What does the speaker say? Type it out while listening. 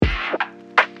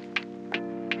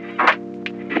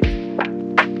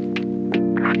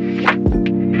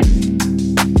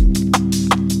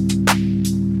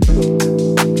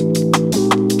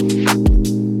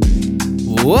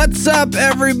What's up,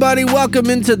 everybody?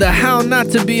 Welcome into the How Not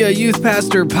to Be a Youth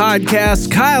Pastor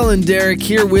podcast. Kyle and Derek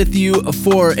here with you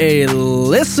for a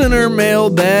listener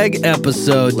mailbag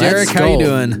episode. Derek, how you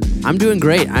doing? I'm doing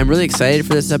great. I'm really excited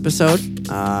for this episode.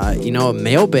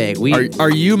 Mailbag.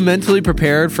 Are you mentally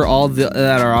prepared for all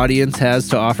that our audience has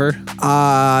to offer?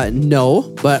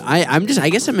 No, but I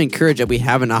guess I'm encouraged that we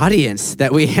have an audience,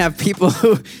 that we have people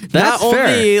who That's not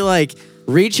fair. only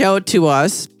reach out to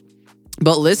us,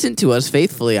 but listen to us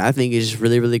faithfully. I think is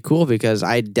really, really cool, because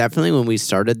I definitely, when we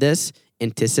started this,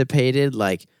 anticipated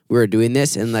we were doing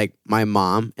this and my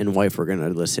mom and wife were going to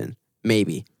listen.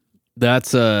 Maybe.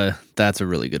 That's a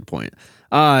really good point.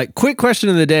 Quick question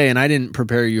of the day, and I didn't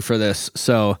prepare you for this,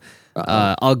 so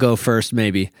I'll go first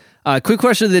maybe. Quick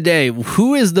question of the day.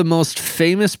 Who is the most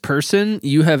famous person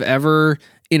you have ever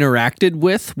interacted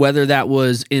with, whether that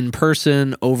was in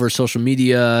person, over social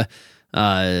media,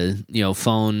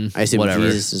 phone, I assume whatever?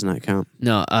 Jesus does not count.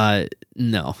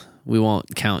 No, we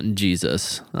won't count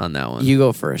Jesus on that one. You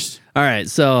go first. All right,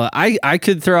 so I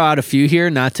could throw out a few here,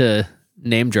 not to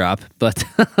name drop, but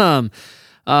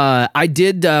I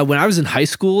did when I was in high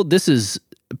school. This is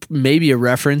maybe a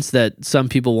reference that some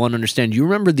people won't understand. You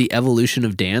remember the Evolution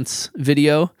of Dance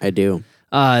video? I do.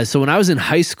 So when I was in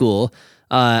high school,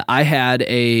 I had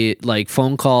a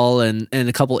phone call and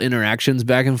a couple interactions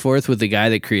back and forth with the guy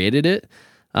that created it,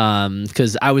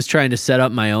 because I was trying to set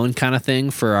up my own kind of thing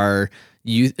for our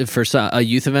youth, for a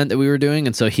youth event that we were doing,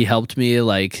 and so he helped me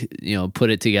put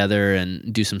it together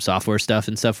and do some software stuff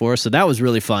and stuff for us. So that was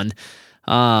really fun.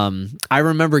 I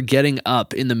remember getting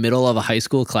up in the middle of a high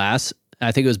school class,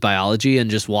 I think it was biology, and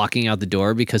just walking out the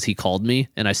door because he called me,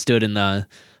 and I stood in the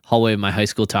hallway of my high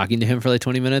school talking to him for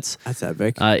 20 minutes. That's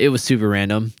epic. It was super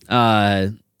random.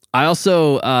 I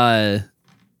also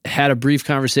had a brief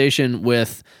conversation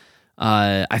with,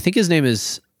 I think his name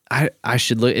is, I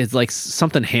should look, it's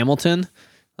something Hamilton.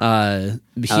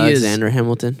 Alexander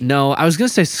Hamilton? No, I was going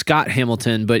to say Scott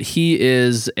Hamilton, but he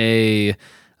is a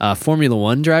Formula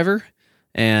One driver.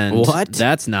 And what?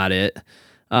 That's not it.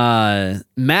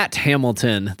 Matt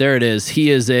Hamilton. There it is. He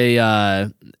is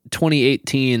a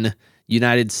 2018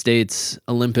 United States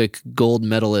Olympic gold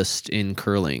medalist in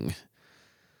curling.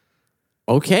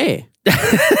 Okay.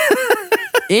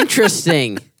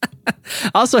 Interesting.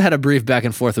 I also had a brief back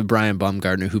and forth with Brian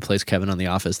Baumgartner, who plays Kevin on The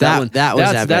Office. That was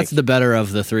epic. That's the better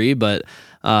of the three, but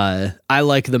I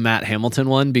like the Matt Hamilton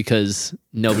one because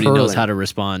nobody knows how to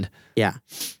respond. Yeah.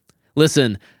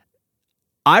 Listen,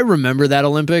 I remember that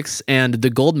Olympics, and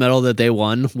the gold medal that they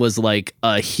won was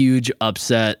a huge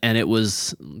upset, and it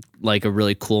was a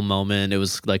really cool moment. It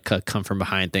was a come from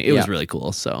behind thing. It was really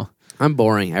cool. So I'm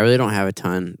boring. I really don't have a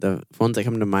ton. The ones that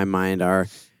come to my mind are,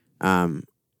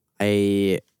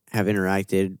 I have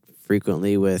interacted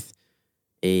frequently with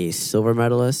a silver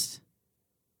medalist,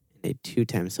 a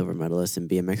 2-time silver medalist in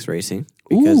BMX racing,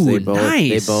 because Ooh,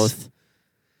 nice.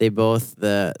 They both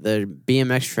the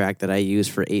BMX track that I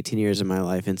used for 18 years of my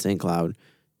life in St. Cloud,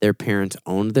 their parents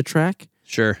owned the track.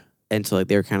 Sure. And so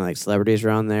they were kind of celebrities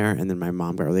around there, and then my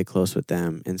mom got really close with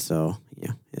them, and so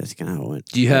that's kind of how it went.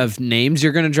 Do you have names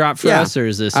you're going to drop for us, or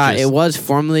is this just... It was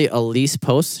formerly Elise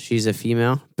Post. She's a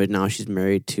female, but now she's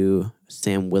married to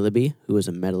Sam Willoughby, who was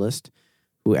a medalist,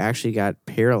 who actually got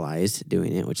paralyzed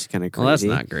doing it, which is kind of crazy. Well, that's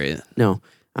not great. No,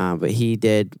 but he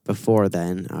did before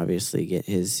then, obviously, get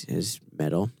his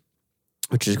medal,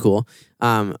 which is cool.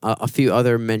 A few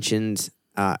other mentions.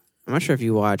 I'm not sure if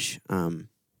you watch. I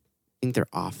think they're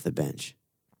Off the Bench,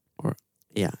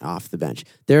 Off the Bench.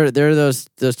 They're those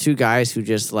two guys who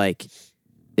just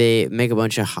they make a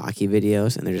bunch of hockey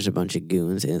videos, and they're just a bunch of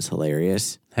goons, and it's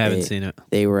hilarious. Haven't seen it.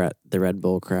 They were at the Red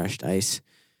Bull Crashed Ice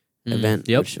event,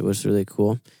 which was really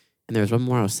cool. And there was one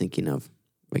more I was thinking of.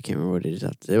 I can't remember what it is.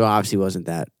 It obviously wasn't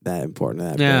that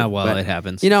important. It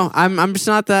happens. I'm just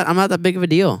not that. I'm not that big of a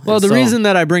deal. Well, the reason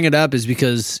that I bring it up is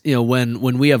because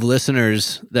when we have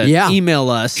listeners that email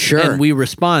us and we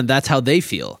respond, that's how they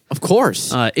feel. Of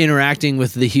course, interacting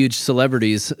with the huge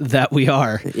celebrities that we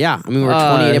are. Yeah, I mean we're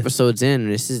 28 episodes in,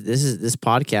 and this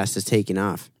podcast is taking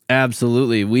off.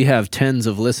 Absolutely, we have tens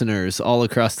of listeners all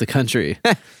across the country.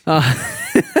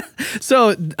 So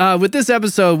with this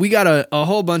episode, we got a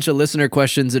whole bunch of listener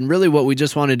questions, and really what we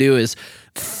just want to do is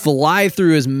fly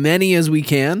through as many as we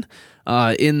can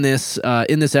in this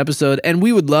episode. And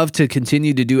we would love to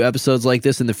continue to do episodes like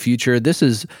this in the future. This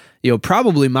is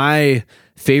probably my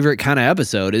favorite kind of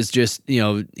episode, is just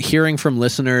hearing from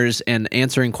listeners and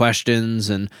answering questions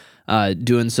and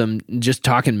doing some just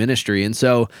talking ministry. And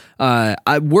so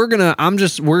we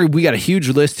got a huge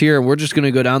list here, and we're just going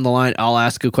to go down the line. I'll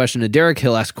ask a question to Derek,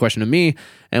 he'll ask a question to me,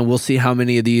 and we'll see how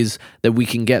many of these that we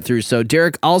can get through. So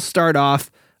Derek, I'll start off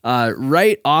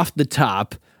right off the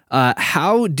top,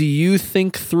 how do you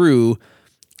think through,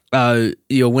 when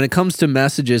it comes to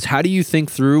messages, how do you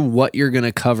think through what you're going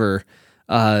to cover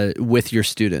with your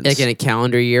students? Like in a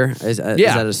calendar year, is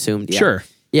that assumed? Yeah. Sure.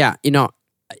 Yeah,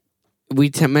 we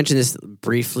mentioned this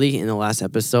briefly in the last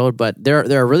episode, but there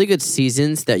are really good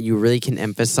seasons that you really can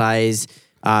emphasize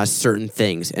certain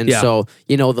things. And so,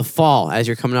 the fall, as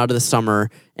you're coming out of the summer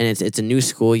and it's a new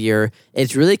school year,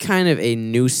 it's really kind of a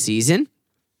new season.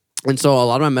 And so a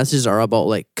lot of my messages are about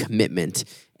like commitment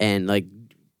and like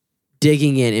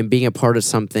digging in and being a part of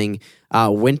something.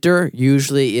 Winter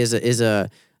usually is a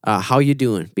how you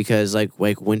doing? Because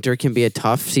like winter can be a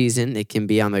tough season. It can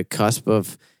be on the cusp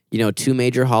of, 2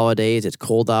 major holidays. It's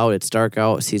cold out. It's dark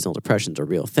out. Seasonal depression's a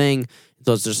real thing.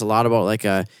 So it's just a lot about like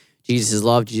Jesus'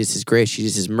 love, Jesus' grace,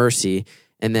 Jesus' mercy.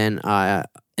 And then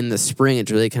in the spring, it's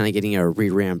really kind of getting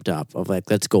re-ramped up of like,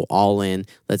 let's go all in.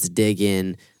 Let's dig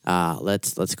in.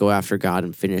 Let's go after God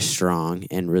and finish strong.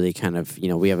 And really kind of,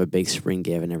 we have a big spring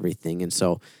give and everything. And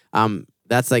so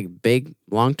that's like big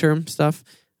long-term stuff.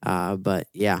 But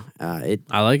yeah, I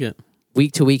like it.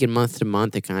 Week to week and month to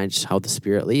month, it kind of just how the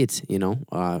Spirit leads,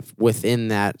 within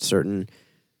that certain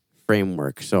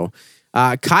framework. So,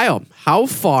 Kyle, how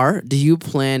far do you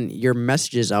plan your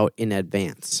messages out in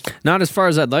advance? Not as far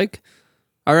as I'd like.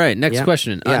 All right, next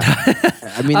question. Yeah.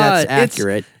 I mean, that's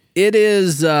accurate. It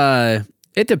is,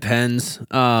 it depends.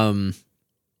 Like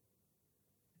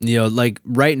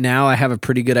right now I have a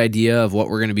pretty good idea of what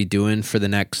we're going to be doing for the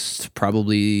next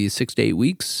probably 6 to 8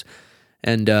 weeks.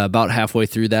 And about halfway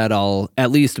through that, I'll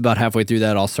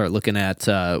start looking at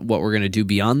what we're going to do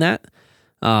beyond that.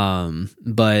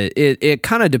 But it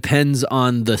kind of depends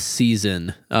on the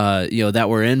season, that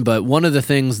we're in. But one of the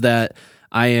things that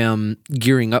I am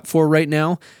gearing up for right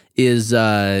now is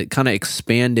kind of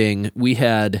expanding.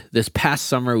 This past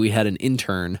summer, we had an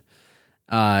intern,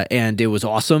 and it was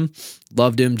awesome.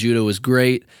 Loved him. Judah was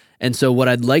great. And so what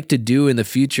I'd like to do in the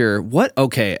future,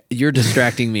 okay, you're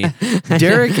distracting me.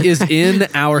 Derek is in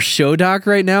our show doc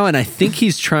right now, and I think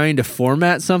he's trying to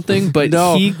format something, but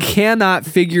he cannot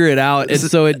figure it out. And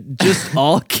so it just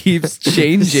all keeps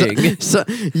changing. So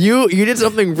you did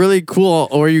something really cool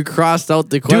where you crossed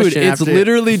out the question. Dude, it's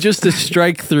literally just a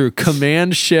strike through,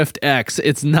 Command-Shift-X.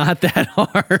 It's not that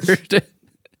hard.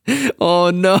 Oh,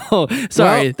 no.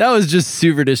 Sorry, that was just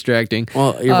super distracting.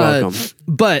 Well, you're welcome.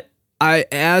 But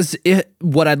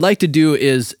what I'd like to do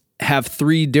is have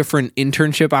 3 different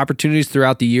internship opportunities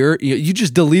throughout the year. You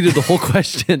just deleted the whole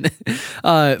question.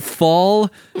 Fall,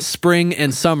 spring,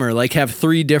 and summer. Like have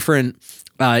 3 different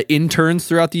interns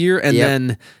throughout the year, and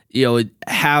then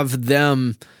have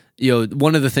them.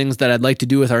 One of the things that I'd like to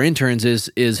do with our interns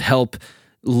is help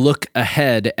look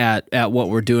ahead at what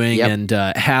we're doing and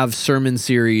have sermon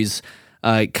series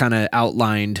kind of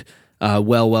outlined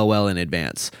well in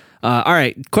advance. All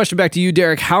right, question back to you,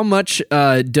 Derek. How much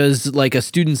does like a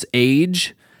student's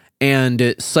age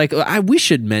and cycle? We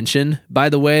should mention, by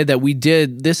the way, that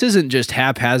this isn't just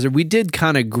haphazard. We did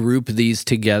kind of group these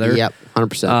together. Yep,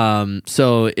 100%.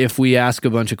 So if we ask a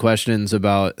bunch of questions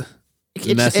about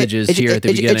messages here at the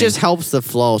beginning, it just helps the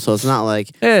flow. So it's not like,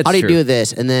 how do you do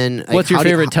this? And then what's your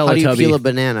favorite Teletubby? How do you peel a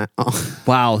banana? Oh.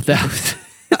 Wow, that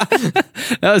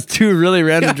was 2 really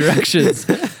random directions.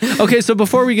 Okay, so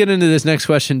before we get into this next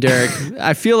question, Derek,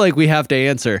 I feel like we have to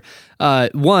answer.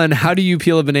 1, how do you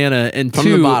peel a banana? And from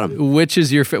 2, the bottom. Which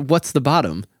is what's the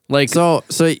bottom? Like so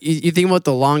you think about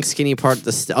the long skinny part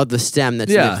of the stem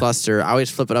that's in the cluster. I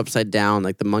always flip it upside down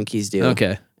like the monkeys do.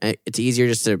 Okay. It's easier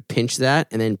just to pinch that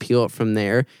and then peel it from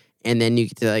there. And then you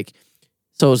get to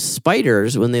so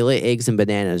spiders, when they lay eggs in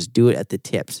bananas, do it at the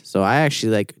tips. So I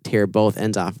actually tear both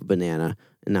ends off a banana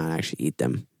and not actually eat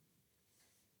them.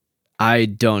 I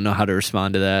don't know how to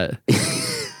respond to that.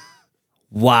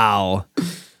 Wow.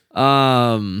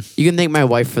 You can thank my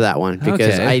wife for that one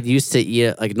because I used to eat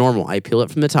it like normal. I peel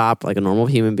it from the top like a normal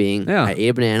human being. Yeah. I ate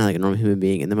a banana like a normal human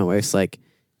being. And then my wife's like,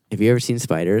 have you ever seen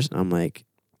spiders? And I'm like,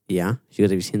 yeah. She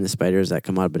goes, have you seen the spiders that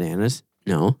come out of bananas?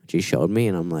 No. She showed me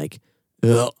and I'm like,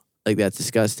 ugh. Like that's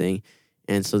disgusting.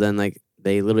 And so then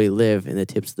they literally live in the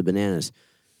tips of the bananas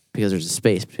because there's a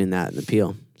space between that and the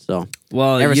peel. So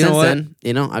ever since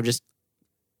then, I've just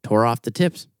tore off the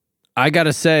tips. I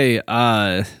gotta say,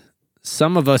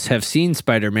 some of us have seen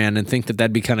Spider-Man and think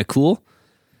that'd be kind of cool.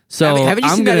 So haven't you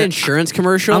seen that insurance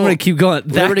commercial? I'm gonna keep going.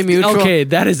 Liberty Mutual. Okay,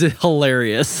 that is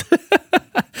hilarious.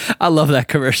 I love that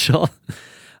commercial.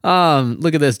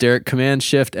 Look at this, Derek.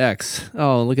 Command-Shift-X.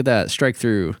 Oh, look at that. Strike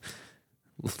through.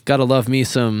 Gotta love me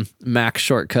some Mac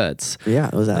shortcuts. Yeah,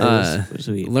 it was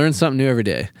sweet. Learn something new every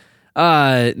day.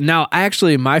 Now,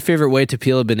 actually, my favorite way to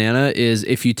peel a banana is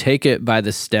if you take it by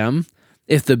the stem.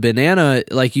 if the banana,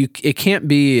 like it can't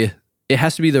be, it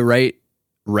has to be the right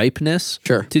ripeness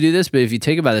Sure. to do this. But if you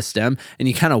take it by the stem and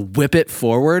you kind of whip it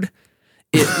forward,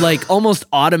 it like almost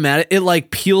automatic. It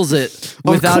like peels it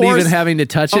without even having to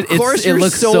touch it. Of course, it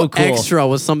looks so cool. Extra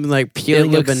with something like It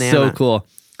peeling a looks banana. so cool.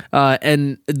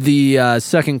 And the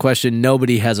second question,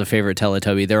 nobody has a favorite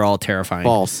Teletubby. They're all terrifying.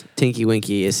 False. Tinky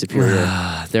Winky is superior.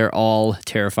 They're all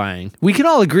terrifying. We can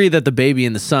all agree that the baby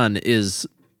in the sun is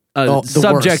a the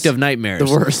subject worst. of nightmares.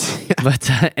 The worst.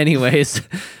 But anyways,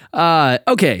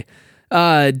 okay.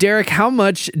 Derek, how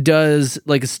much does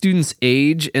like a student's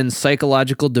age and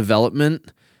psychological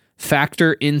development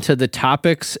factor into the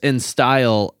topics and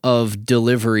style of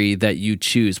delivery that you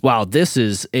choose? Wow, this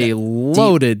is a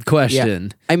loaded question.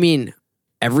 Yeah. I mean,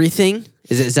 everything.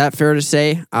 Is that fair to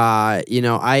say?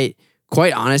 I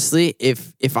quite honestly,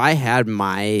 if I had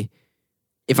the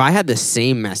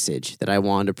same message that I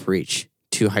wanted to preach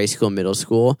to high school, middle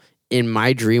school, in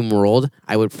my dream world,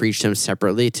 I would preach them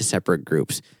separately to separate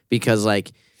groups. Because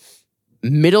like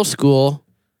middle school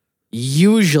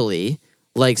usually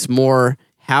likes more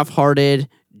half-hearted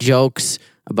jokes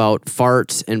about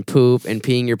farts and poop and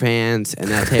peeing your pants and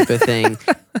that type of thing.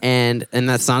 and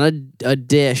that's not a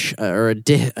dish or a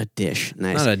dish.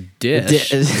 Nice. Not a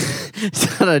dish.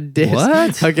 It's not a dish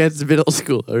What? against middle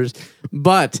schoolers.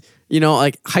 But,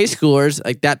 like high schoolers,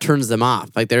 like that turns them off.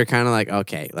 Like they're kind of like,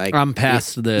 okay, like I'm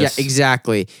past this. Yeah,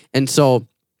 exactly. And so,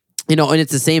 and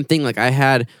it's the same thing. Like I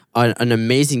had an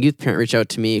amazing youth parent reach out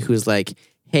to me who's like,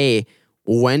 hey,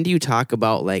 when do you talk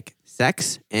about like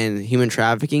sex and human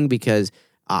trafficking? Because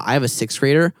I have a 6th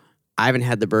grader. I haven't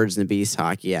had the birds and the bees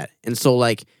talk yet. And so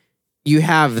like you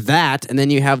have that, and then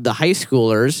you have the high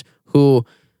schoolers who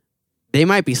they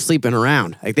might be sleeping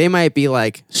around. Like they might be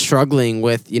like struggling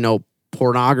with,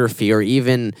 pornography or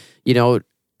even,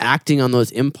 acting on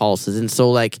those impulses. And so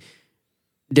like,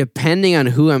 depending on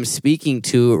who I'm speaking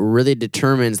to really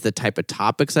determines the type of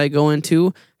topics I go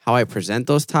into, how I present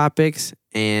those topics,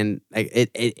 and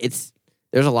it's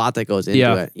there's a lot that goes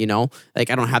into it, Like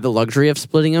I don't have the luxury of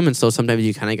splitting them, and so sometimes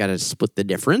you kind of got to split the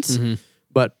difference. Mm-hmm.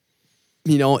 But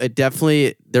it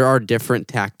definitely there are different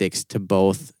tactics to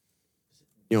both,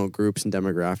 groups and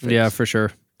demographics. Yeah, for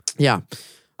sure. Yeah.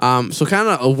 So kind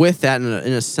of with that in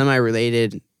a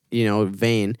semi-related,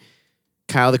 vein,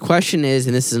 Kyle, the question is,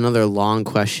 and this is another long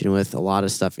question with a lot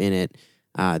of stuff in it.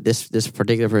 This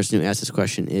particular person who asked this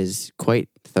question is quite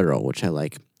thorough, which I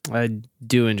like. I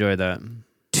do enjoy that.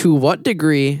 To what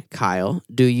degree, Kyle,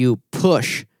 do you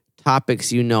push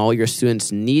topics your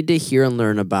students need to hear and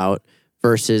learn about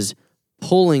versus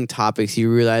pulling topics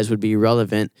you realize would be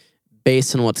relevant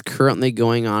based on what's currently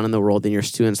going on in the world in your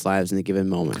students' lives in a given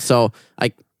moment? So,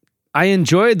 I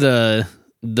enjoy the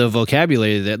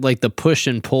vocabulary that like the push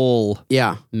and pull.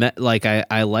 Yeah.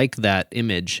 I like that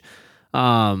image.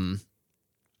 It's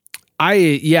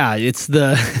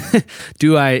the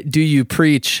do you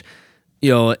preach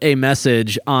a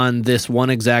message on this one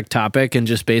exact topic and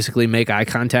just basically make eye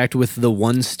contact with the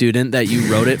one student that you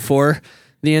wrote it for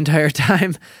the entire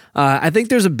time? I think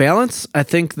there's a balance. I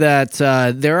think that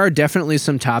there are definitely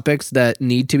some topics that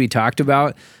need to be talked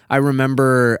about. I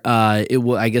remember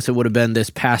I guess it would have been this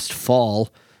past fall,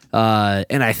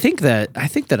 and I think that I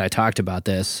talked about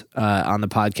this on the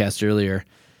podcast earlier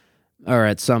or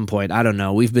at some point. I don't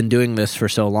know. We've been doing this for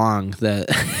so long that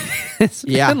it's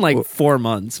been like 4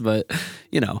 months, but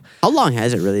How long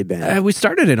has it really been? we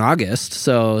started in August,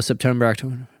 so September,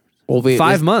 October. Well,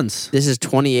 5 months. This is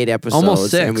 28 episodes.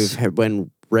 Almost 6. And we've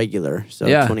been regular. So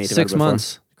Yeah, 28 6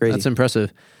 months. Crazy. That's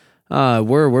impressive.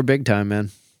 We're big time,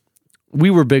 man. We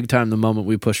were big time the moment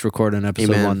we pushed record on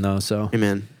episode Amen. 1, though. So,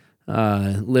 Amen.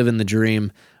 living the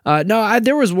dream.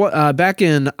 There was back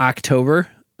in October,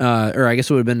 or I guess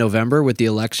it would have been November with the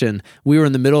election. We were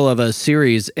in the middle of a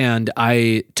series, and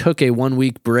I took a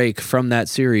 1-week break from that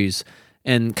series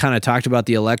and kind of talked about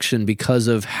the election because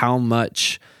of how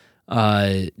much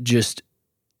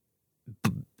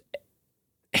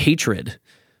hatred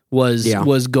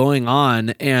was going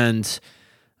on, and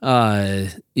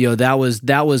that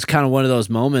was kind of one of those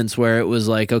moments where it was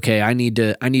like, okay, I need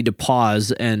to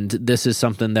pause, and this is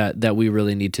something that we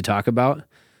really need to talk about.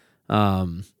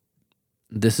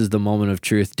 This is the moment of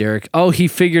truth, Derek. Oh, he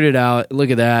figured it out.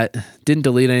 Look at that. Didn't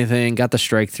delete anything. Got the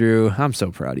strike through. I'm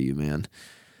so proud of you, man.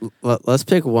 Let's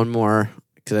pick one more,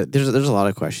 because there's a lot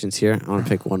of questions here. I want to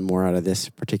pick one more out of this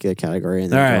particular category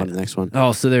and then go on to the next one.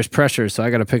 Oh, so there's pressure. So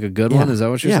I got to pick a good one. Is that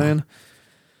what you're saying?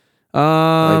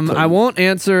 I won't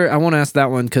ask that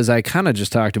one because I kind of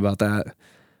just talked about that.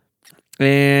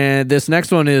 And this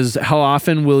next one is, how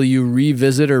often will you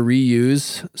revisit or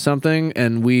reuse something?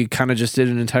 And we kind of just did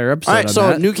an entire episode All right, on so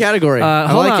that. new category.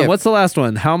 Hold on. What's the last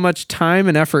one? How much time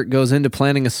and effort goes into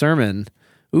planning a sermon?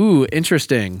 Ooh,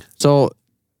 interesting. So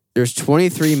there's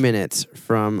 23 minutes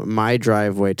from my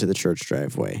driveway to the church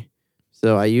driveway.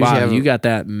 So I usually have, you got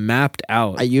that mapped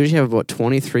out. I usually have about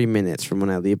 23 minutes from when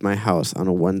I leave my house on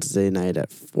a Wednesday night at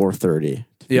 4:30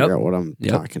 to figure out what I'm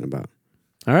talking about.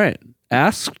 All right.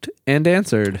 Asked and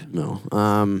answered. No.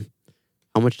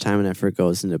 How much time and effort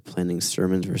goes into planning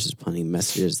sermons versus planning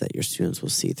messages that your students will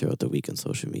see throughout the week on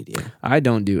social media? I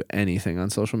don't do anything on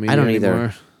social media. I don't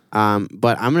anymore. either.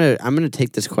 But I'm gonna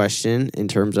take this question in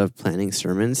terms of planning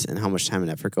sermons and how much time and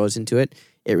effort goes into it.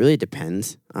 It really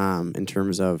depends in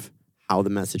terms of how the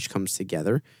message comes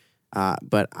together.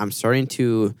 But I'm starting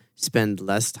to spend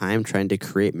less time trying to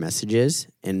create messages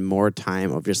and more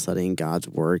time of just letting God's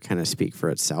word kind of speak for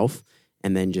itself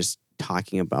and then just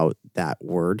talking about that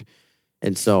word.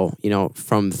 And so,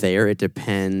 from there, it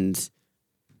depends,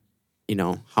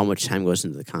 how much time goes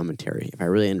into the commentary. If I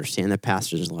really understand the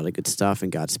passage, there's a lot of good stuff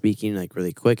and God's speaking like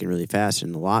really quick and really fast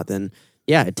and a lot, then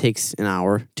yeah, it takes an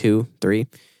hour, 2, 3.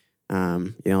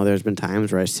 There's been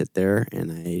times where I sit there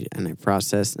and I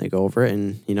process and I go over it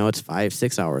and, it's 5,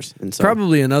 6 hours. And so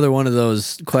probably another one of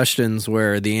those questions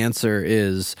where the answer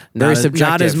is very not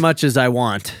subjective. as much as I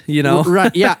want,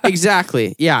 Right. Yeah,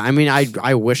 exactly. Yeah. I mean,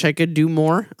 I wish I could do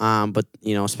more. But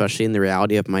especially in the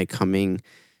reality of my coming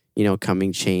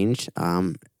change.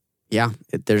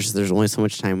 There's only so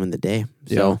much time in the day.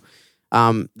 So,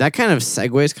 that kind of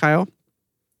segues, Kyle,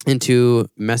 into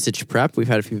message prep. We've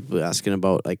had a few people asking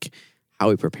about like how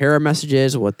we prepare our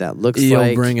messages, what that looks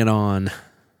like. Bring it on.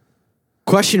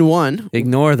 Question 1.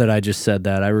 Ignore that I just said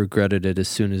that. I regretted it as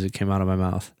soon as it came out of my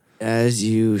mouth. As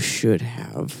you should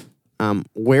have.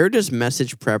 Where does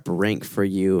message prep rank for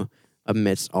you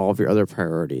amidst all of your other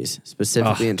priorities,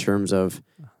 specifically in terms of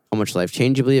how much life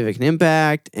change you believe it can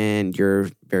impact and your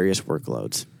various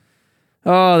workloads?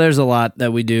 Oh, there's a lot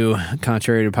that we do,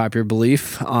 contrary to popular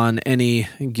belief, on any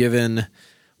given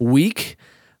week.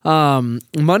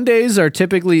 Mondays are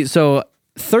typically, so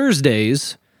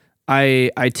Thursdays,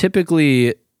 I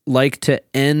typically like to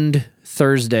end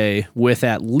Thursday with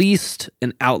at least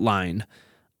an outline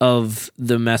of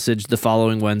the message the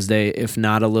following Wednesday, if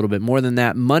not a little bit more than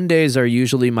that. Mondays are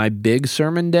usually my big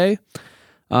sermon day.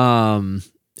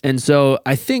 And so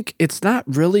I think it's not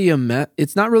really a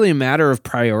matter of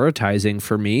prioritizing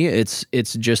for me. It's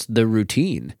just the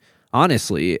routine,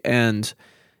 honestly. And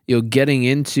getting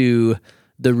into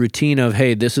the routine of,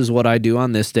 hey, this is what I do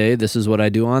on this day, this is what I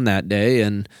do on that day,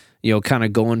 and kind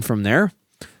of going from there.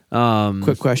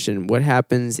 Quick question. What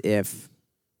happens if,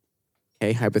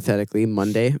 hypothetically,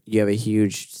 Monday, you have a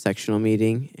huge sectional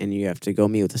meeting and you have to go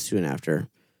meet with a student after?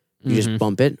 You just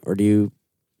bump it, or do you...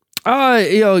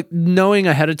 knowing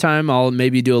ahead of time, I'll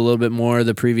maybe do a little bit more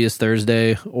the previous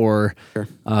Thursday or,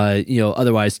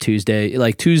 otherwise Tuesday.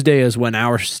 Like Tuesday is when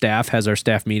our staff has our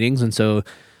staff meetings. And so,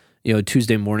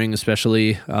 Tuesday morning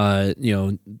especially,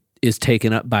 is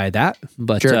taken up by that.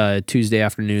 But Tuesday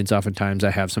afternoons, oftentimes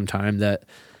I have some time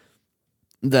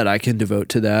that I can devote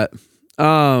to that.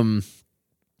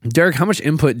 Derek, how much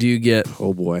input do you get?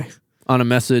 Oh boy. On a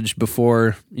message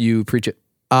before you preach it?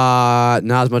 Not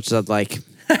as much as I'd like.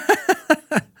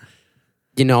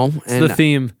 It's the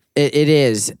theme. It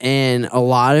is. And a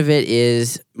lot of it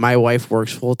is my wife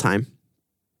works full time.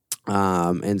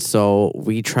 And so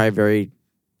we try very,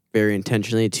 very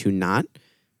intentionally to not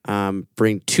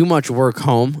bring too much work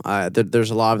home.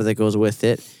 There's a lot of it that goes with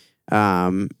it.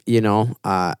 I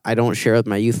don't share with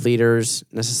my youth leaders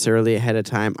necessarily ahead of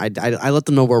time. I let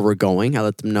them know where we're going. I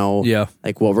let them know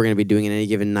like what we're going to be doing in any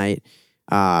given night.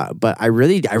 But I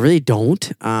really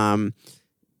don't.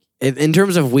 In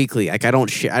terms of weekly, like I don't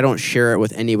share it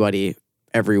with anybody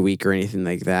every week or anything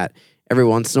like that. Every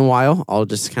once in a while, I'll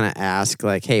just kind of ask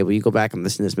like, hey, will you go back and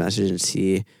listen to this message and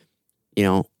see,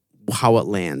 how it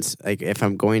lands? Like if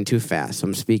I'm going too fast,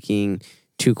 I'm speaking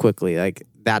too quickly, like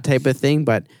that type of thing.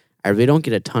 But I really don't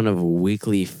get a ton of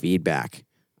weekly feedback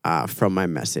from my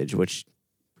message, which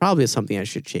probably is something I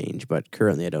should change, but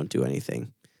currently I don't do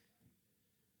anything.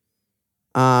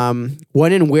 When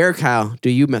and where, Kyle, do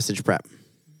you message prep?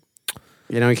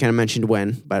 You kind of mentioned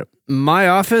when, but... My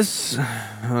office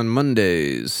on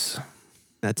Mondays.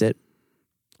 That's it?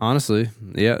 Honestly,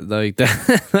 yeah, like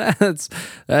that.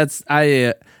 That's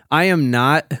I am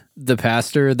not the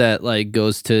pastor that like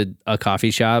goes to a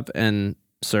coffee shop and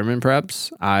sermon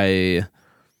preps. I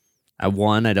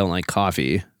don't like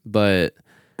coffee, but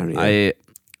I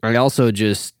also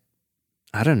just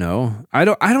I don't know. I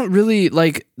don't really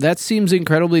like that seems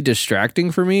incredibly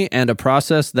distracting for me and a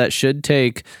process that should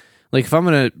take like if I'm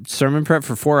going to sermon prep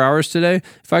for 4 hours today,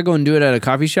 if I go and do it at a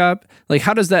coffee shop, like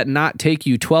how does that not take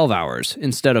you 12 hours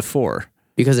instead of 4?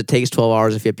 Because it takes 12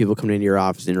 hours if you have people coming into your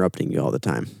office interrupting you all the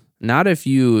time. Not if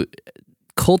you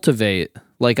cultivate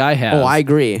like I have. Oh, I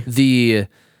agree. The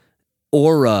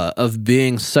aura of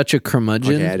being such a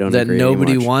curmudgeon Okay, I don't that agree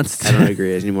nobody anymore. wants to. I don't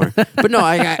agree anymore. But no,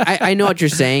 I know what you're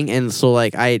saying, and so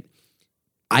like I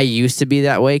used to be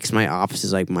that way because my office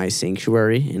is like my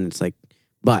sanctuary, and it's like,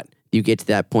 but you get to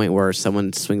that point where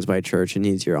someone swings by church and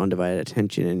needs your undivided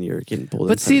attention, and you're getting pulled.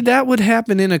 But see, that would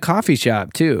happen in a coffee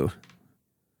shop too.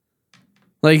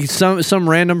 Like some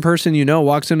random person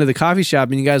walks into the coffee shop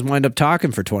and you guys wind up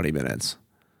talking for 20 minutes.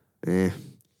 Here's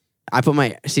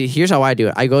how I do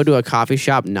it. I go to a coffee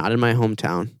shop not in my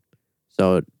hometown.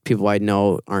 So people I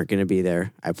know aren't going to be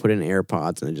there. I put in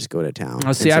AirPods and I just go to town.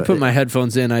 Oh, see, I put my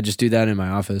headphones in. I just do that in my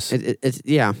office.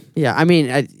 Yeah. I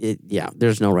mean,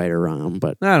 there's no right or wrong,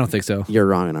 but I don't think so. You're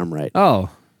wrong and I'm right. Oh,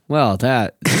 well,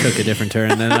 that took a different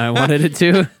turn than I wanted it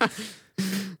to.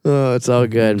 Oh, it's all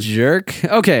good. Jerk.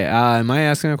 Okay, am I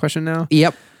asking a question now?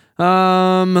 Yep.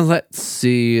 Let's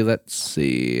see.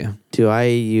 Do I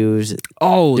use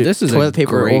this is toilet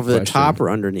paper great over the question. top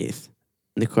or underneath?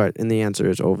 And the answer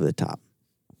is over the top.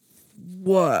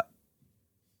 What?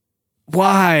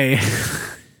 Why?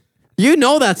 You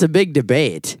know that's a big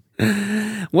debate.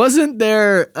 Wasn't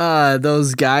there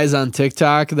those guys on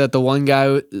TikTok that the one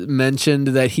guy mentioned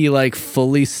that he like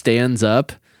fully stands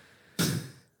up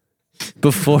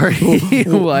before he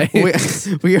wipes?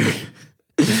 We are.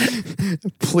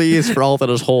 Please, for all that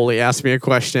is holy, ask me a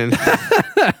question.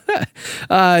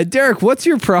 Derek, what's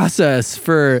your process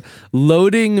for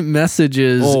loading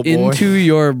messages into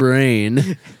your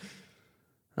brain?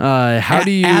 How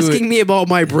do you asking me about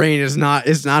my brain is not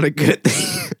a good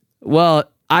thing. Well,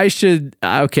 I should.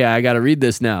 Okay, I got to read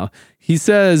this now. He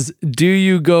says, "Do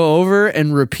you go over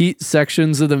and repeat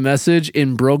sections of the message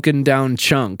in broken down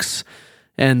chunks?"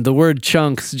 And the word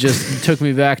chunks just took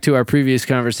me back to our previous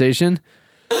conversation.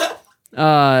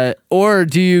 Or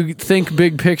do you think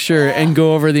big picture and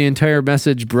go over the entire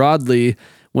message broadly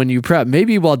when you prep?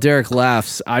 Maybe while Derek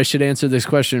laughs, I should answer this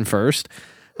question first.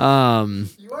 You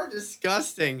are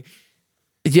disgusting.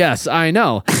 Yes, I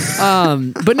know.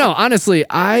 But no, honestly,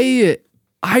 I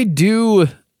do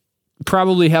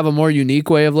probably have a more unique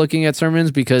way of looking at sermons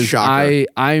because Shocker.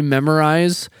 I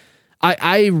memorize.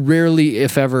 I rarely,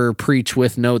 if ever, preach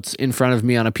with notes in front of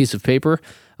me on a piece of paper.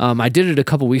 I did it a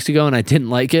couple weeks ago and I didn't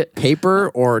like it. Paper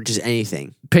or just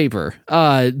anything? Paper.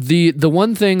 The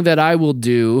one thing that I will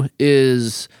do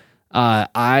is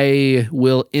I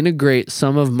will integrate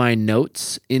some of my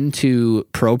notes into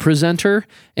ProPresenter,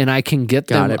 and I can get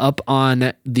them up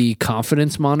on the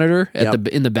confidence monitor at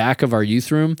in the back of our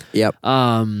youth room. Yep.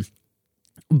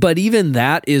 But even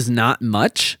that is not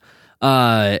much.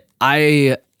 I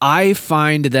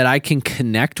find that I can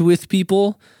connect with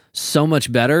people so much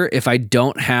better if I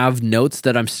don't have notes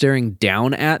that I'm staring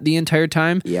down at the entire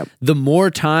time. Yep. The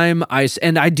more time I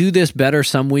do this better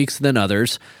some weeks than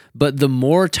others, but the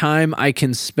more time I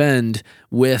can spend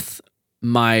with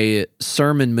my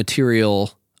sermon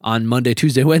material on Monday,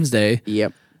 Tuesday, Wednesday,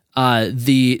 yep.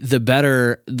 The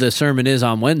better the sermon is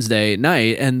on Wednesday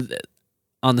night. And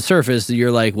on the surface,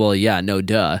 you're like, well, yeah, no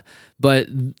duh. But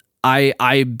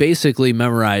I basically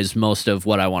memorize most of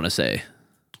what I want to say.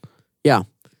 Yeah.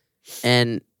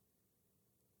 And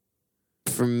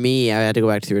for me, I had to go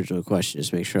back to the original question just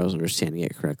to make sure I was understanding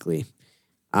it correctly.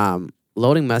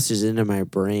 Loading messages into my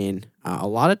brain, a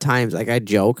lot of times, like I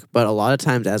joke, but a lot of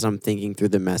times as I'm thinking through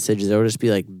the message, there will just be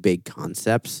like big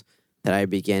concepts that I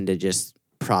begin to just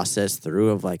process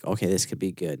through of like, okay, this could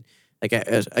be good. I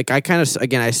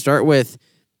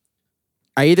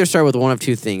either start with one of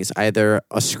two things, either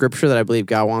a scripture that I believe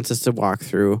God wants us to walk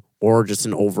through or just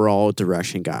an overall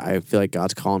direction I feel like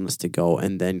God's calling us to go,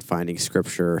 and then finding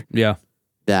scripture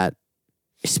that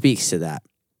speaks to that.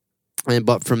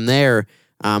 But from there,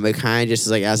 it kind of just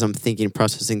is like as I'm thinking,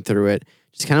 processing through it,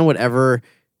 just kind of whatever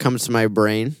comes to my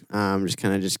brain, just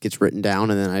kind of just gets written down,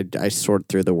 and then I sort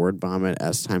through the word vomit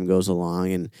as time goes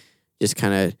along, and just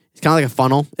kind of, it's kind of like a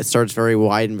funnel. It starts very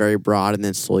wide and very broad, and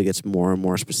then slowly gets more and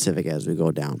more specific as we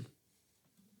go down.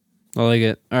 I like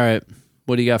it. All right.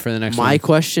 What do you got for the next one? My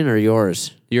question or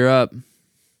yours? You're up.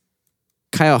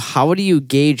 Kyle, how do you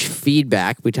gauge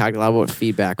feedback? We talked a lot about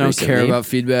feedback I don't recently, care about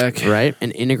feedback. right?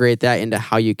 And integrate that into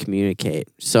how you communicate.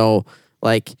 So,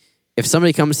 like, if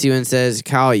somebody comes to you and says,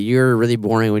 Kyle, you're really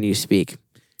boring when you speak,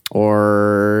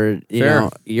 or you know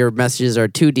your messages are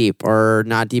too deep or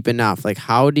not deep enough, like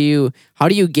how do you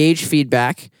gauge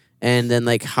feedback, And then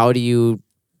like, how do you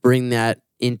bring that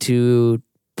into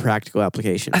practical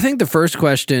application? I think the first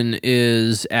question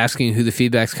is asking who the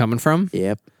feedback's coming from.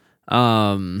 Yep.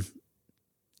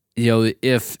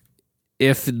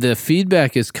 If the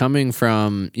feedback is coming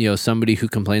from, somebody who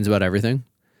complains about everything,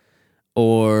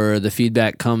 or the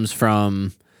feedback comes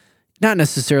from not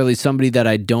necessarily somebody that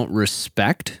I don't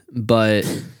respect, but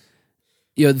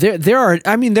there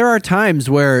are times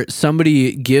where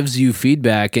somebody gives you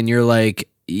feedback and you're like,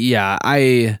 yeah,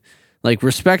 I like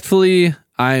respectfully,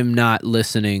 I'm not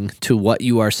listening to what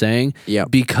you are saying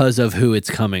because of who it's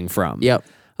coming from. Yep.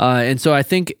 And so I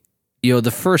think,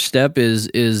 the first step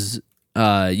is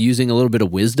using a little bit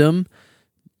of wisdom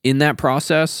in that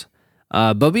process.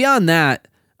 But beyond that,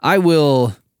 any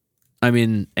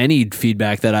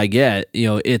feedback that I get,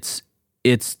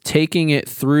 it's taking it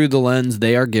through the lens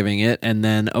they are giving it, and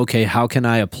then, okay, how can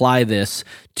I apply this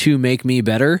to make me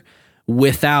better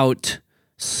without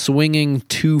swinging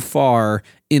too far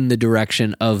in the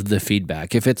direction of the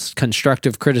feedback? If it's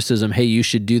constructive criticism, hey, you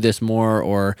should do this more,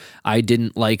 or I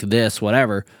didn't like this,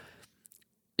 whatever,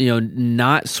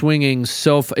 not swinging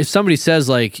so if somebody says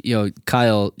like,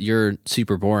 Kyle, you're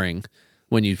super boring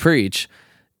when you preach,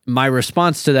 my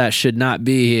response to that should not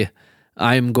be,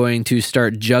 I'm going to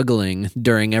start juggling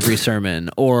during every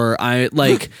sermon, or I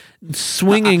like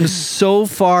swinging so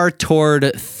far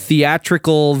toward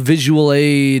theatrical visual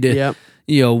aid,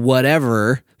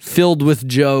 whatever, filled with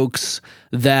jokes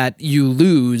that you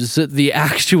lose the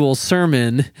actual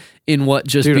sermon in what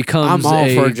just becomes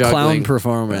a clown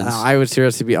performance. I would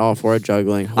seriously be all for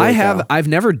juggling. Holy cow. I've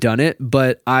never done it,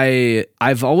 but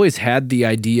I've always had the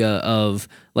idea of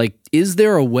like, is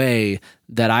there a way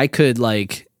that I could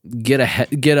like get a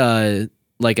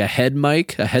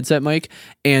headset mic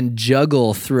and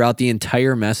juggle throughout the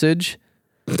entire message,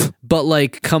 but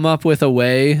like come up with a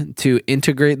way to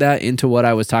integrate that into what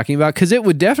I was talking about, because it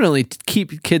would definitely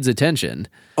keep kids' attention.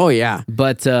 Oh yeah,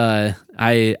 but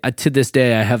I to this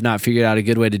day I have not figured out a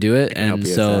good way to do it, and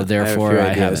so therefore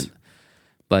I haven't.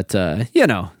 But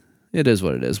it is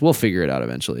what it is. We'll figure it out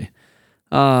eventually.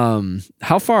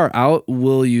 How far out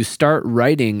will you start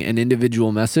writing an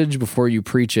individual message before you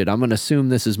preach it? I'm going to assume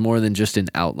this is more than just an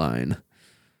outline.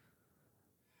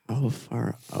 How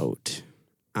far out?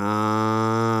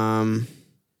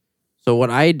 So what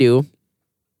I do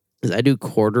is I do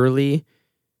quarterly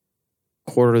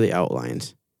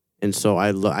outlines. And so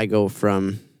I go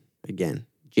from, again,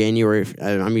 January,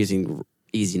 I'm using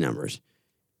easy numbers.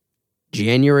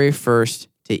 January 1st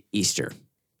to Easter.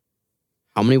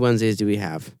 How many Wednesdays do we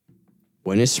have?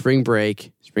 When is spring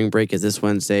break? Spring break is this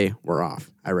Wednesday. We're off.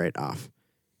 I write off.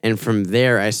 And from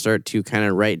there, I start to kind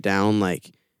of write down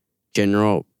like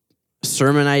general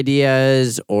sermon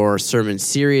ideas or sermon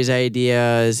series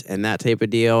ideas and that type of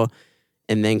deal.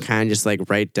 And then kind of just like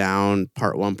write down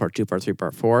part 1, part 2, part 3,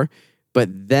 part 4. But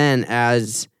then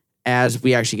as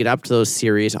we actually get up to those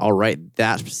series, I'll write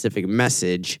that specific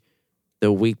message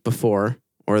the week before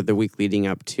or the week leading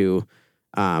up to.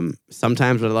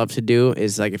 Sometimes what I love to do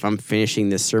is like if I'm finishing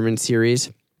this sermon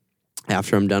series,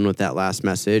 after I'm done with that last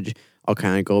message, I'll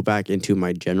kind of go back into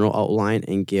my general outline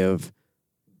and give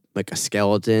like a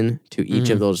skeleton to each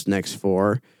of those next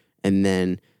 4. And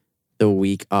then the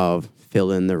week of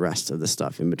fill in the rest of the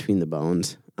stuff in between the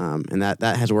bones. And that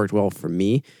has worked well for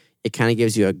me. It kind of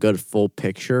gives you a good full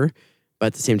picture, but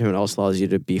at the same time, it also allows you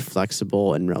to be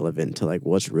flexible and relevant to like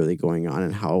what's really going on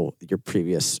and how your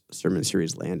previous sermon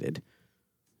series landed.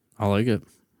 I like it.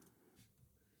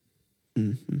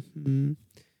 Mm-hmm.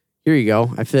 Here you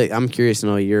go. I feel like I'm curious to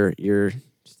know your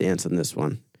stance on this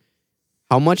one.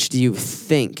 How much do you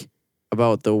think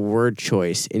about the word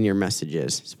choice in your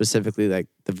messages, specifically like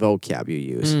the vocab you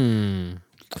use?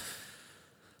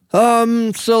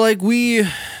 So like we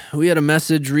had a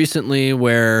message recently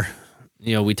where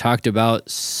we talked about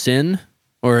sin,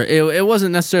 or it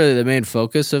wasn't necessarily the main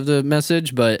focus of the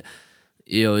message, but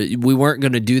we weren't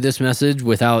going to do this message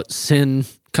without sin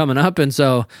coming up. And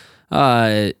so,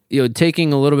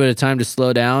 taking a little bit of time to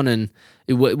slow down, and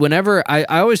whenever I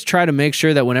always try to make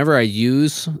sure that whenever I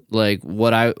use like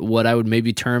what I would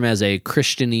maybe term as a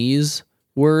Christianese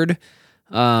word,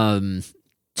 to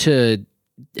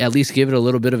at least give it a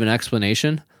little bit of an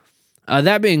explanation.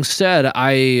 That being said,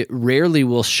 I rarely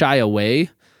will shy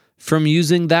away from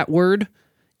using that word,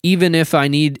 even if I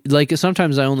need, like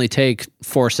sometimes I only take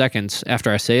 4 seconds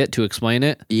after I say it to explain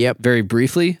it. Yep. Very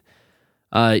briefly.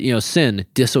 Sin,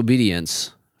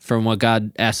 disobedience from what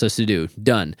God asks us to do,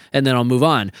 done. And then I'll move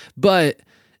on. But,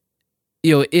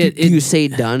 do you say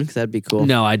done? Because that'd be cool.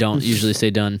 No, I don't usually say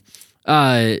done.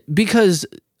 Because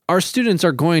our students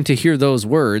are going to hear those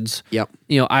words, Yep.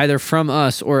 Either from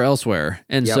us or elsewhere.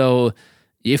 And Yep. so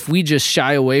if we just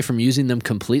shy away from using them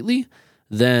completely,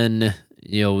 then,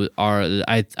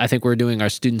 I think we're doing our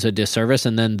students a disservice,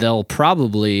 and then they'll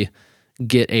probably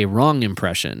get a wrong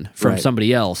impression from Right.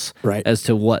 somebody else Right. as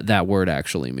to what that word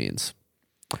actually means.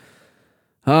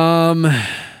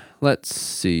 Let's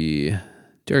see.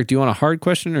 Derek, do you want a hard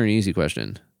question or an easy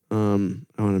question? I want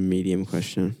a medium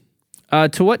question.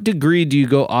 To what degree do you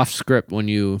go off script when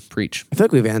you preach? I feel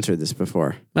like we've answered this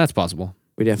before. That's possible.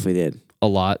 We definitely did. A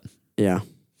lot. Yeah.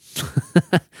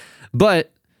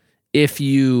 But if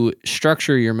you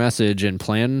structure your message and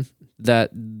plan that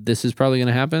this is probably going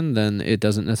to happen, then it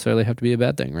doesn't necessarily have to be a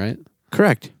bad thing, right?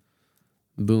 Correct.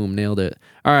 Boom, nailed it.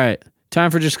 All right, time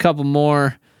for just a couple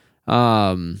more.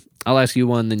 I'll ask you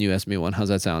one, then you ask me one. How's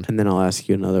that sound? And then I'll ask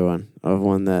you another one of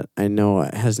one that I know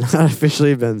has not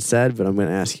officially been said, but I'm going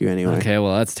to ask you anyway. Okay,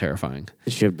 well, that's terrifying.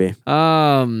 It should be.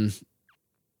 How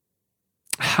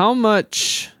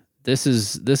much this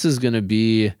is going to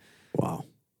be. Wow.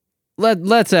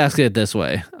 Let's ask it this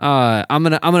way. I'm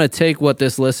gonna take what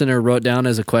this listener wrote down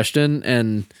as a question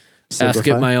and ask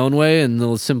Simplify. it my own way, and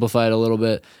they'll simplify it a little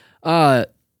bit. The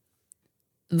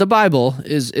Bible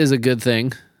is a good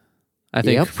thing. I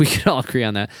think Yep. we can all agree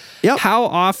on that. Yep. How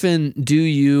often do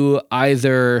you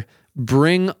either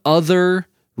bring other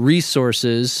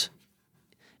resources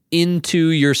into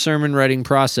your sermon writing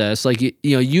process? Like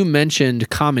you mentioned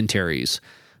commentaries.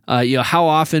 How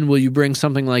often will you bring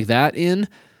something like that in?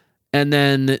 And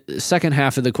then the second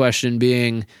half of the question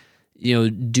being,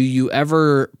 do you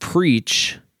ever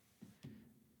preach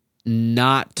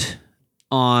not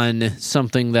on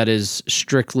something that is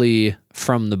strictly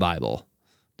from the Bible?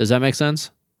 Does that make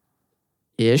sense?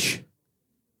 Ish.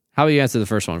 How about you answer the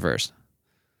first one first?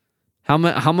 How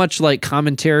much like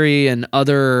commentary and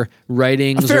other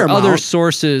writings or amount. other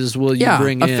sources will you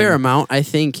bring in? A fair amount. I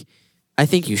think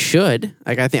you should.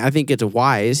 Like I think it's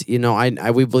wise.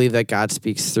 We believe that God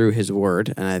speaks through His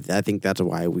Word, and I think that's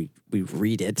why we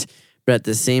read it. But at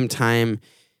the same time,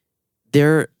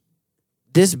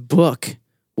 this book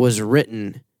was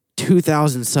written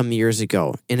 2,000 some years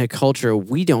ago in a culture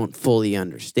we don't fully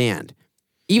understand.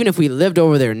 Even if we lived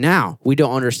over there now, we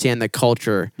don't understand the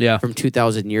culture from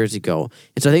 2,000 years ago.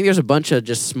 And so I think there's a bunch of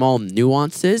just small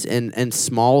nuances and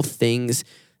small things.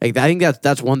 Like I think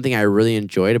that's one thing I really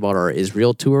enjoyed about our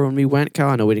Israel tour when we went, Kyle.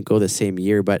 I know we didn't go the same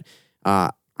year, but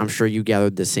I'm sure you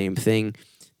gathered the same thing.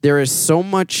 There is so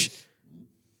much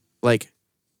like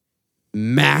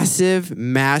massive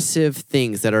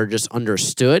things that are just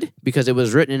understood because it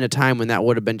was written in a time when that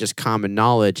would have been just common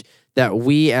knowledge that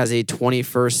we as a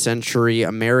 21st century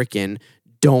American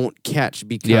don't catch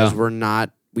because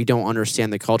we don't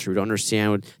understand the culture. We don't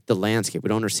understand the landscape. We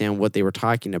don't understand what they were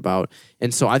talking about.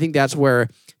 And so I think that's where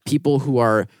people who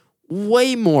are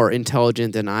way more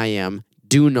intelligent than I am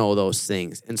do know those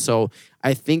things. And so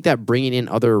I think that bringing in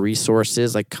other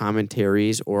resources like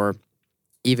commentaries or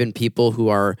even people who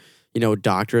are,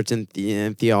 doctorates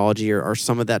in theology or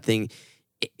some of that thing,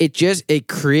 it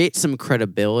creates some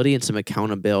credibility and some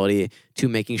accountability to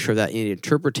making sure that the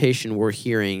interpretation we're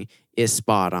hearing is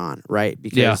spot on, right?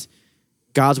 Because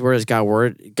God's word is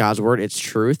God's word, it's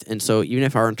truth. And so even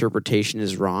if our interpretation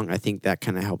is wrong, I think that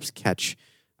kind of helps catch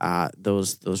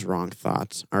those wrong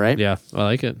thoughts. All right? Yeah, I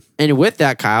like it. And with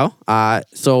that, Kyle,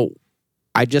 so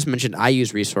I just mentioned I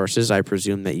use resources. I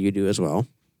presume that you do as well.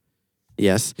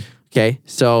 Yes. Okay.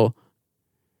 So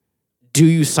do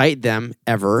you cite them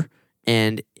ever?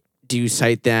 And do you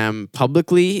cite them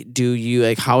publicly? Do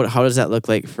you how does that look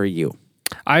like for you?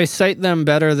 I cite them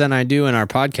better than I do in our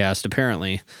podcast,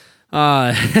 apparently.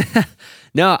 No,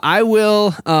 I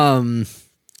will. I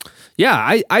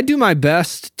do my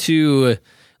best to,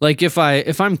 like, if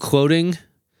I'm quoting,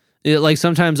 like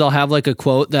sometimes I'll have like a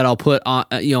quote that I'll put on,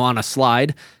 on a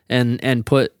slide and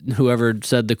put whoever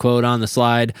said the quote on the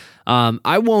slide.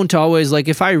 I won't always, like,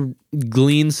 if I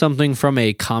glean something from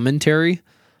a commentary,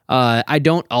 I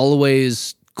don't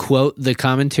always quote the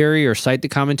commentary or cite the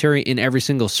commentary in every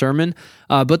single sermon,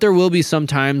 but there will be some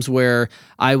times where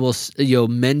I will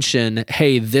mention,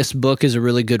 hey, this book is a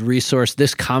really good resource,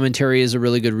 this commentary is a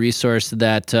really good resource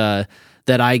that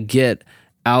I get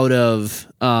out of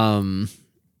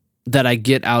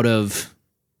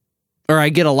or I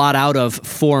get a lot out of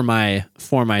for my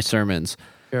sermons.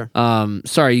 Sure.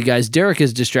 Sorry, you guys. Derek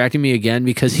is distracting me again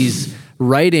because he's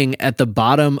writing at the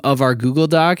bottom of our Google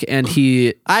Doc, and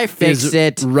he I fixed is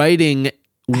it. writing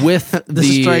with the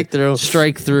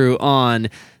strike through on.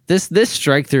 This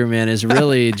strike through, man, is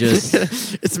really just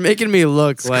it's making me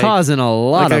look like causing a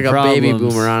lot of like problems. a baby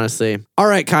boomer, honestly. All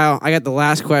right, Kyle, I got the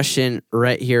last question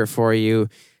right here for you.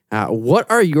 What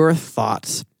are your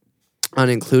thoughts on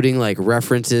including like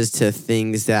references to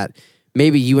things that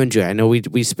maybe you enjoy? I know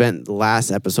we spent the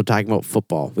last episode talking about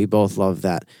football. We both love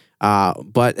that.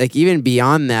 But like even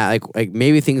beyond that, like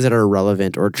maybe things that are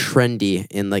relevant or trendy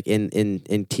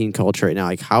in teen culture right now.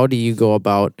 Like how do you go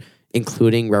about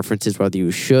including references, whether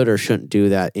you should or shouldn't do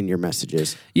that in your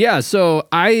messages? Yeah, so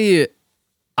I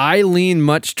lean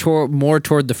much more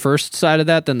toward the first side of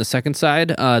that than the second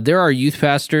side. There are youth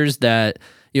pastors that,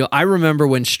 I remember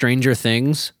when Stranger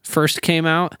Things first came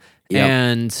out,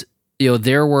 and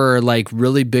there were like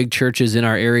really big churches in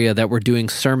our area that were doing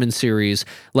sermon series,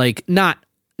 like not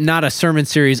a sermon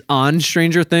series on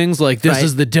Stranger Things, like this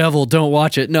is the devil, don't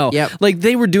watch it. No, like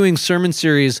they were doing sermon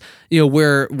series,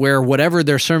 where whatever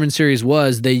their sermon series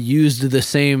was, they used the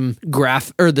same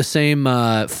graph or the same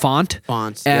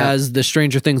fonts as the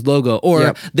Stranger Things logo,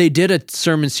 or they did a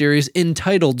sermon series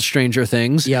entitled Stranger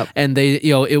Things, and they,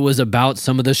 it was about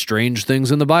some of the strange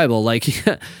things in the Bible. Like,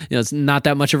 it's not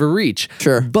that much of a reach,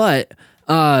 but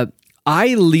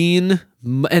I lean.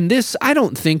 And this, I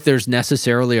don't think there's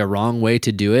necessarily a wrong way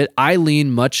to do it. I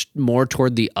lean much more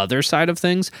toward the other side of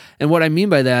things. And what I mean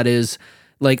by that is,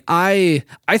 like, I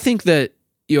think that,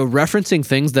 referencing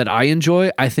things that I enjoy,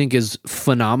 I think is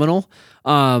phenomenal.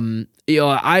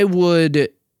 I would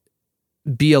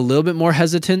be a little bit more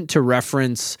hesitant to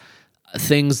reference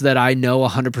things that I know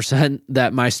 100%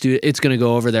 that my student, it's going to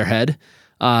go over their head.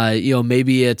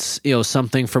 Maybe it's,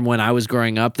 something from when I was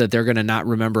growing up that they're going to not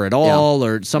remember at all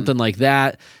or something like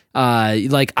that.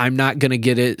 Like I'm not going to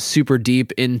get it super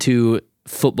deep into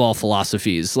football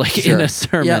philosophies, like in a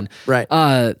sermon. Right.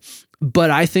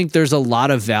 But I think there's a lot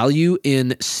of value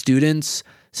in students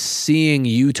seeing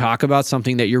you talk about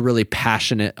something that you're really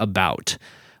passionate about.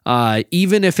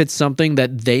 Even if it's something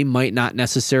that they might not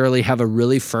necessarily have a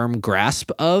really firm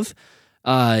grasp of.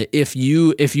 If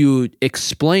you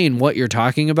explain what you're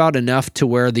talking about enough to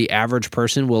where the average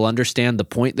person will understand the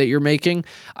point that you're making,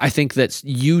 I think that's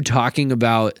you talking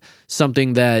about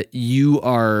something that you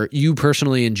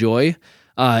personally enjoy.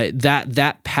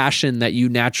 That passion that you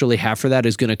naturally have for that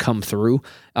is going to come through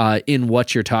in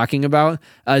what you're talking about.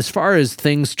 As far as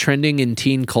things trending in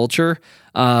teen culture,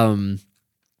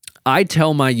 I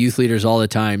tell my youth leaders all the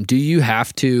time, do you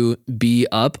have to be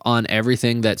up on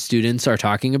everything that students are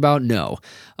talking about? No,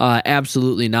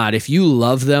 absolutely not. If you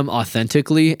love them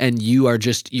authentically and you are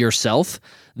just yourself,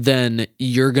 then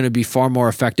you're going to be far more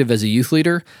effective as a youth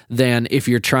leader than if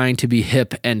you're trying to be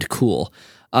hip and cool.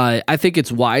 I think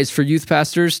it's wise for youth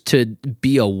pastors to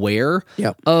be aware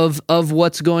of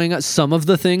what's going on, some of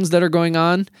the things that are going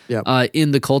on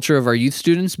in the culture of our youth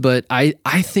students. But I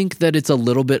think that it's a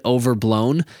little bit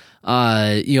overblown.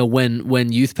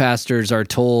 When youth pastors are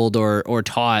told or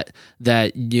taught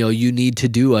that, you need to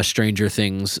do a Stranger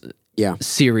Things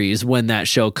series when that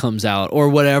show comes out or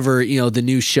whatever, the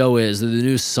new show is, the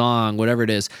new song, whatever it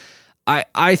is.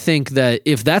 I think that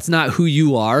if that's not who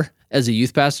you are as a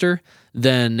youth pastor,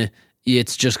 then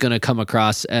it's just going to come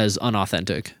across as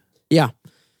unauthentic. Yeah.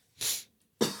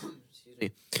 Excuse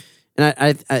me. And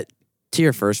I to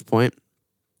your first point,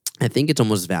 I think it's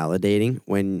almost validating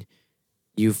when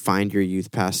you find your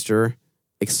youth pastor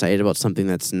excited about something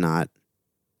that's not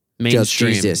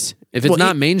mainstream. Just Jesus. If it's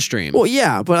not mainstream. Well,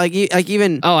 yeah, but like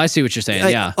even. Oh, I see what you're saying.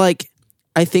 Yeah. Like,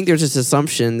 I think there's this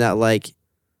assumption that like,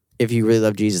 if you really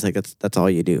love Jesus, like that's all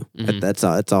you do. Mm-hmm. That's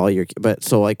all you're. But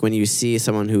so like when you see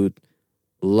someone who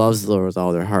loves the Lord with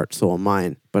all their heart, soul, and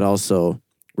mind, but also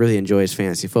really enjoys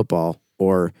fantasy football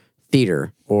or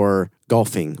theater or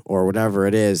golfing or whatever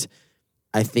it is,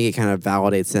 I think it kind of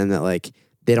validates them that like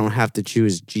they don't have to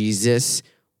choose Jesus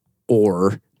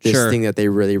or this thing that they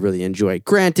really, really enjoy.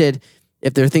 Granted,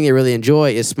 if their thing they really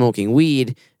enjoy is smoking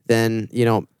weed, then,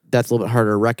 that's a little bit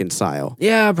harder to reconcile.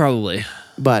 Yeah, probably.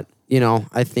 But,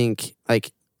 I think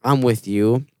like I'm with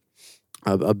you.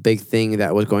 A big thing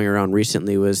that was going around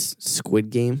recently was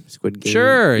Squid Game.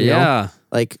 Sure, yeah.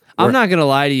 Like I'm not gonna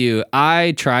lie to you.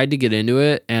 I tried to get into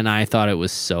it, and I thought it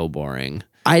was so boring.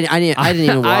 I didn't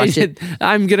even watch it.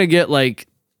 I'm gonna get like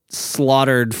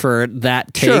slaughtered for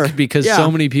that take because so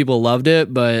many people loved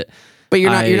it, but you're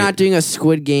not doing a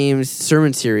Squid Game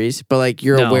sermon series, but like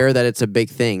you're aware that it's a big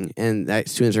thing and that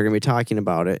students are gonna be talking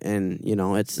about it, and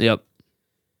it's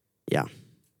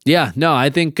Yeah, no, I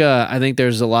think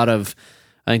there's a lot of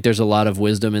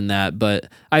wisdom in that, but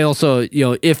I also,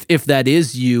 if that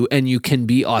is you and you can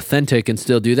be authentic and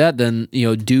still do that, then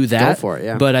do that. Go for it,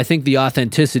 yeah. But I think the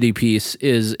authenticity piece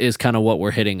is kind of what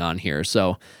we're hitting on here.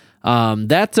 So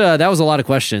that was a lot of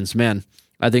questions, man.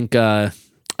 I think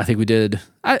I think we did.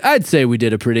 I'd say we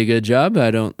did a pretty good job.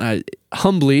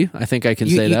 Humbly, I think I can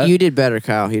say that. You did better,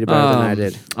 Kyle. You did better than I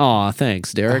did. Aw,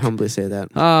 thanks, Derek. I humbly say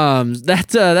that.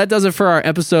 That does it for our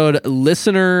episode.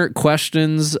 Listener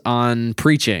questions on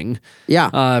preaching.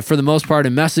 Yeah. For the most part,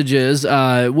 in messages.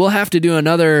 We'll have to do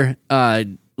another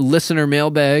listener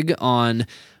mailbag on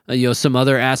some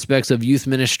other aspects of youth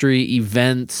ministry,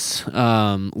 events,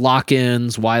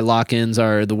 lock-ins, why lock-ins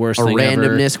are the worst thing ever. A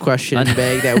randomness question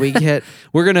bag that we get.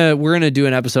 We're gonna do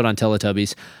an episode on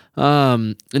Teletubbies.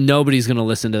 Nobody's gonna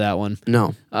listen to that one.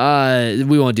 No.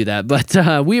 We won't do that.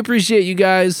 But we appreciate you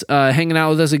guys hanging out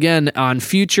with us again on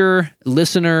future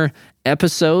listener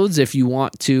episodes. If you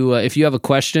want to, if you have a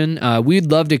question,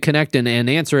 we'd love to connect and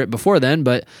answer it before then.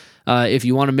 But if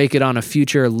you want to make it on a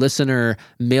future listener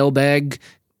mailbag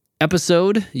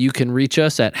episode, you can reach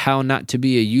us at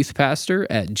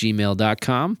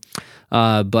hownottobeayouthpastor@gmail.com.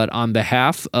 But on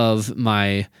behalf of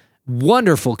my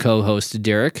wonderful co-host,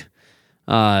 Derek,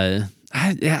 I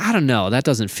don't know. That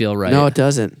doesn't feel right. No, it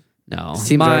doesn't. No.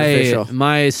 Seems artificial.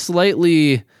 My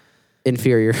slightly...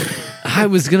 inferior. I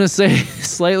was going to say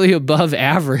slightly above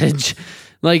average.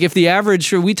 Like if the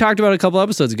average, we talked about a couple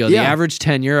episodes ago, the average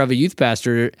tenure of a youth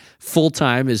pastor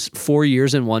full-time is 4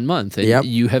 years and 1 month. And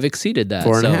you have exceeded that.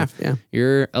 4.5, yeah.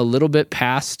 You're a little bit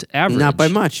past average. Not by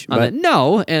much. But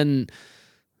no, and...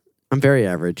 I'm very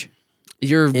average.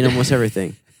 You're... in almost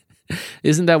everything.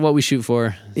 Isn't that what we shoot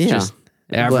for? Yeah. Just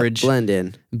average. Blend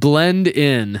in. Blend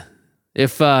in.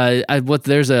 If,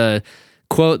 there's a...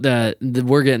 quote that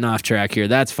we're getting off track here.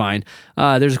 That's fine.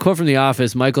 There's a quote from The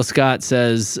Office. Michael Scott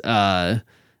says,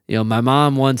 my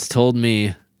mom once told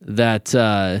me that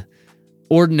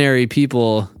ordinary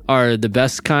people are the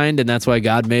best kind, and that's why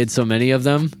God made so many of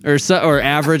them, or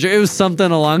average. It was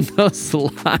something along those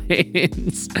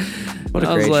lines. What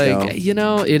a great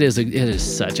show. It is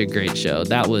such a great show.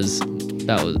 That was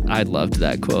I loved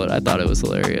that quote. I thought it was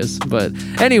hilarious. But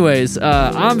anyways,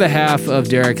 on behalf of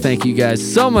Derek, thank you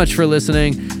guys so much for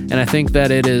listening. And I think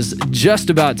that it is just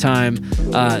about time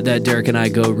that Derek and I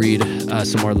go read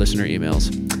some more listener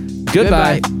emails.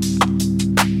 Goodbye.